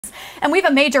And we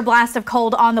have a major blast of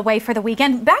cold on the way for the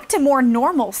weekend. Back to more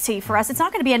normalcy for us. It's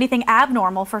not going to be anything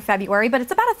abnormal for February, but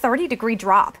it's about a 30-degree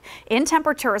drop in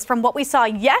temperatures from what we saw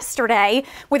yesterday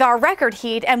with our record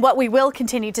heat and what we will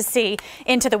continue to see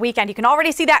into the weekend. You can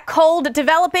already see that cold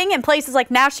developing in places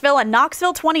like Nashville and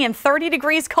Knoxville, 20 and 30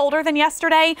 degrees colder than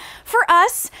yesterday. For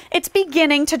us, it's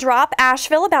beginning to drop.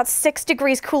 Asheville, about 6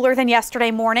 degrees cooler than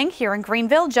yesterday morning. Here in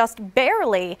Greenville, just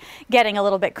barely getting a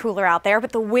little bit cooler out there,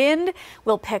 but the wind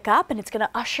will pick up and it's going to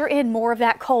usher in more of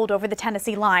that cold over the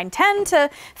Tennessee line. 10 to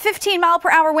 15 mile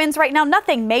per hour winds right now.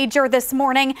 Nothing major this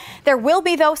morning. There will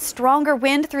be, though, stronger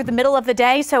wind through the middle of the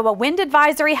day. So a wind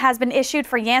advisory has been issued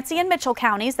for Yancey and Mitchell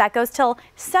counties. That goes till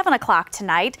 7 o'clock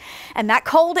tonight. And that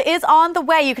cold is on the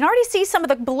way. You can already see some of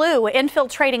the blue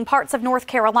infiltrating parts of North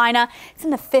Carolina. It's in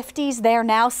the 50s there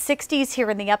now, 60s here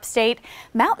in the upstate.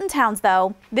 Mountain towns,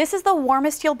 though, this is the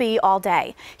warmest you'll be all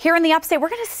day. Here in the upstate, we're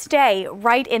going to stay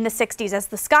right in the 60s as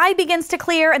the sky begins to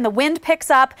clear and the wind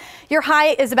picks up. Your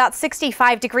high is about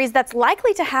 65 degrees. That's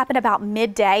likely to happen about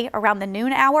midday around the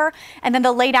noon hour. And then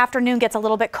the late afternoon gets a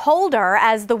little bit colder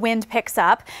as the wind picks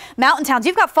up. Mountain towns,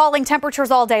 you've got falling temperatures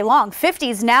all day long.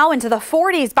 50s now into the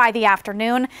 40s by the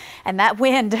afternoon. And that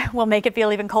wind will make it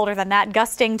feel even colder than that,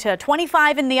 gusting to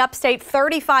 25 in the upstate,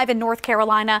 35 in North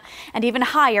Carolina, and even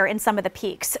higher in some of the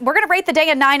peaks. We're going to rate the day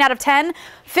a 9 out of 10.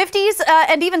 50s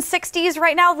and even 60s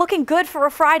right now, looking good for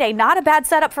a Friday. Not a bad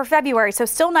setup for February, so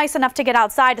still nice enough to get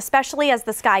outside, especially as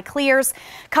the sky clears.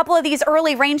 A couple of these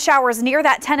early rain showers near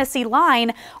that Tennessee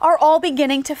line are all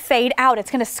beginning to fade out. It's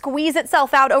going to squeeze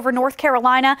itself out over North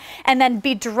Carolina and then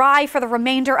be dry for the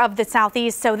remainder of the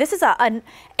southeast. So this is an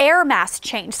air mass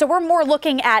change. So we're more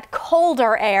looking at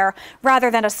colder air rather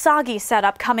than a soggy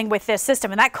setup coming with this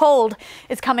system. And that cold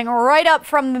is coming right up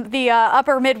from the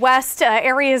upper Midwest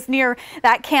areas near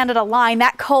that Canada line.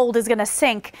 That cold is going to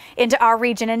sink into our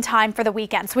region in time for the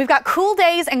weekend. So we've got cool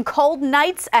days and cold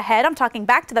nights ahead. I'm talking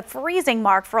back to the freezing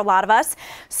mark for a lot of us.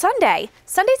 Sunday's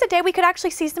a day we could actually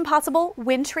see some possible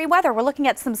wintry weather. We're looking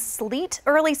at some sleet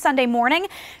early Sunday morning,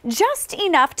 just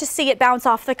enough to see it bounce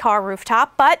off the car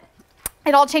rooftop, but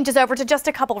it all changes over to just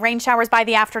a couple rain showers by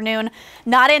the afternoon.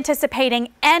 Not anticipating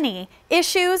any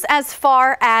issues as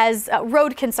far as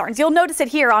road concerns. You'll notice it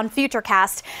here on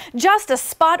Futurecast. Just a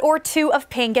spot or two of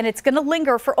pink, and it's going to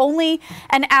linger for only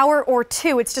an hour or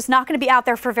two. It's just not going to be out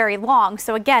there for very long.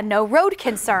 So again, no road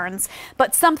concerns,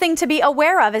 but something to be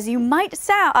aware of as you might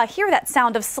hear that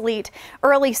sound of sleet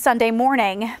early Sunday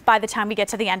morning by the time we get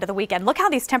to the end of the weekend. Look how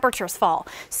these temperatures fall.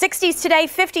 60s today,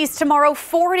 50s tomorrow,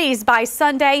 40s by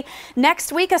Sunday.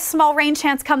 Next week, a small rain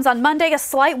chance comes on Monday, a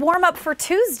slight warm up for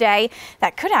Tuesday.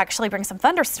 That could actually bring some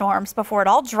thunderstorms before it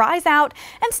all dries out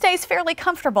and stays fairly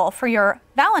comfortable for your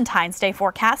Valentine's Day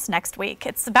forecast next week.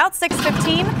 It's about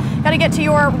 6:15. Got to get to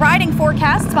your riding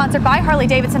forecast, sponsored by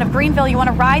Harley-Davidson of Greenville. You want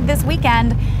to ride this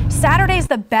weekend. Saturday's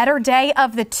the better day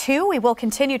of the two. We will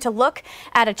continue to look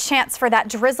at a chance for that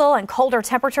drizzle and colder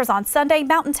temperatures on Sunday.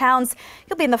 Mountain towns,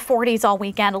 you'll be in the 40s all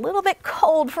weekend. A little bit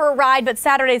cold for a ride, but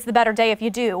Saturday's the better day if you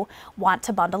do want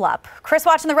to bundle up. Chris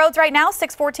watching the roads right now,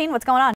 6:14. What's going on?